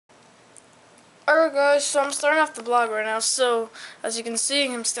Alright guys, so I'm starting off the vlog right now. So as you can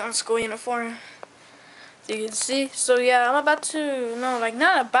see, I'm still in school uniform. So you can see. So yeah, I'm about to,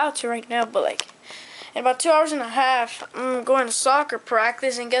 not about to right now, but like in about 2 hours and a half, I'm going to soccer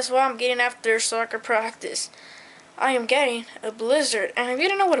practice. And guess what I'm getting after soccer practice? I am getting a blizzard. And if you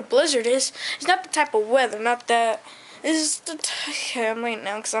don't know what a blizzard is, it's not the type of weather, not that. It's the yeah, I'm late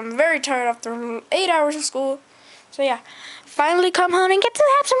now because I'm very tired after 8 hours in school. So yeah, finally come home and get to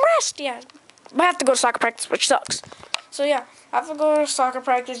have some rest. Yeah. I have to go to soccer practice, which sucks. So yeah, I have to go to soccer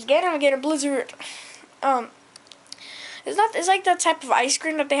practice again. I'm gonna get a blizzard. It's like that type of ice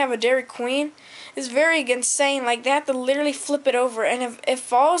cream that they have at Dairy Queen. It's very insane. Like they have to literally flip it over, and if it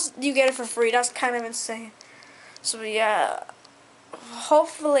falls, you get it for free. That's kind of insane. So yeah,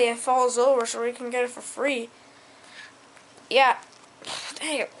 hopefully it falls over so we can get it for free. Yeah,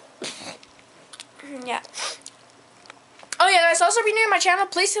 dang it. Yeah. Oh yeah guys, also if you're new to my channel,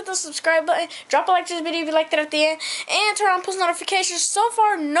 please hit the subscribe button, drop a like to this video if you liked it at the end, and turn on post notifications. So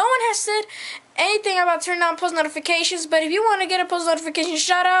far, no one has said anything about turning on post notifications, but if you want to get a post notification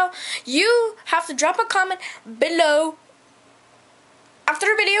shout out, you have to drop a comment below after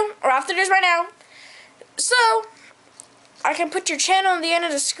the video, or after this right now, so I can put your channel on the end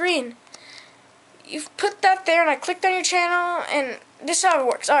of the screen. You put that there, and I clicked on your channel, and this is how it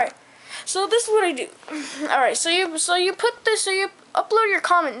works. Alright. So this is what I do. Alright, so you upload your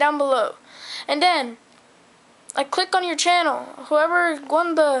comment down below. And then I click on your channel. Whoever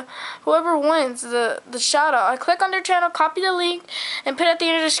wins the shout out, I click on their channel, copy the link, and put it at the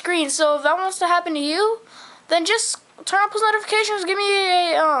end of the screen. So if that wants to happen to you, then just turn on post notifications, give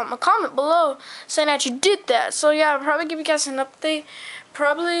me a comment below saying that you did that. So yeah, I'll probably give you guys an update.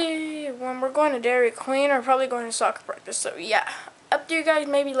 Probably when we're going to Dairy Queen, or probably going to soccer practice. So yeah, up to you guys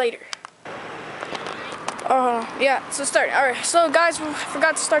maybe later. Yeah, so start. Alright, so guys, we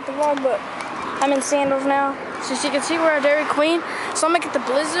forgot to start the vlog, but I'm in sandals now. So as you can see, we're at Dairy Queen. So I'm gonna get the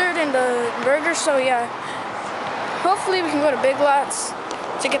blizzard and the burger, so yeah. Hopefully we can go to Big Lots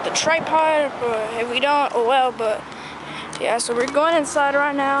to get the tripod, but if we don't, oh well, but yeah, so we're going inside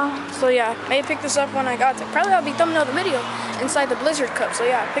right now. So yeah, maybe pick this up when I got there. Probably I'll be thumbnail the video inside the blizzard cup, so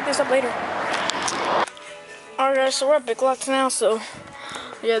yeah, pick this up later. Alright guys, so we're at Big Lots now, so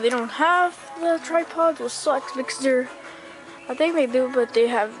yeah, they don't have the tripods, which sucks because I think they do, but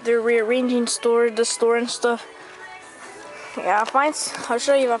they're rearranging the store and stuff. Yeah, I'll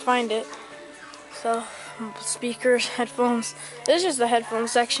show you if I find it. So, speakers, headphones. This is the headphone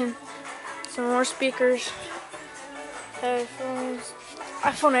section. Some more speakers, headphones,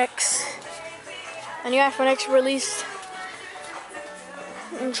 iPhone X. A new iPhone X released.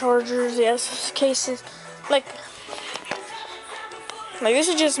 And chargers, cases. Like this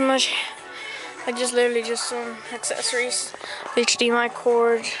is just literally just some accessories, HDMI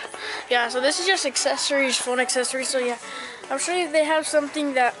cord. Yeah, so this is just accessories, phone accessories. So yeah, I'm sure if they have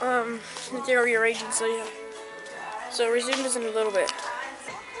something that they're rearranging. So yeah, so resume this in a little bit.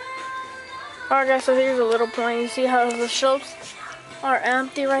 Alright guys, so here's a little point. You see how the shelves are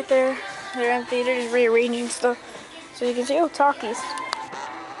empty right there? They're empty. They're just rearranging stuff. So you can see, oh, Takis.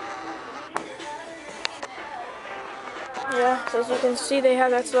 Yeah, so as you can see, they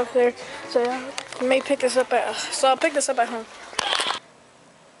have that stuff there. So yeah, you may pick this up I'll pick this up at home.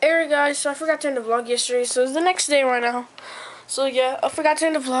 Alright guys, so I forgot to end the vlog yesterday, so it's the next day right now. So yeah, I forgot to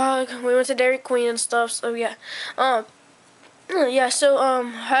end the vlog. We went to Dairy Queen and stuff, so yeah. Yeah, so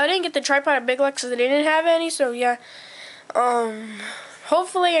I didn't get the tripod at Big Lots because they didn't have any, so yeah.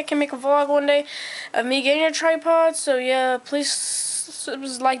 Hopefully I can make a vlog one day of me getting a tripod, so yeah, please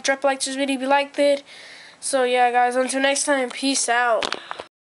drop a like to this video if you liked it. So yeah guys, until next time, peace out.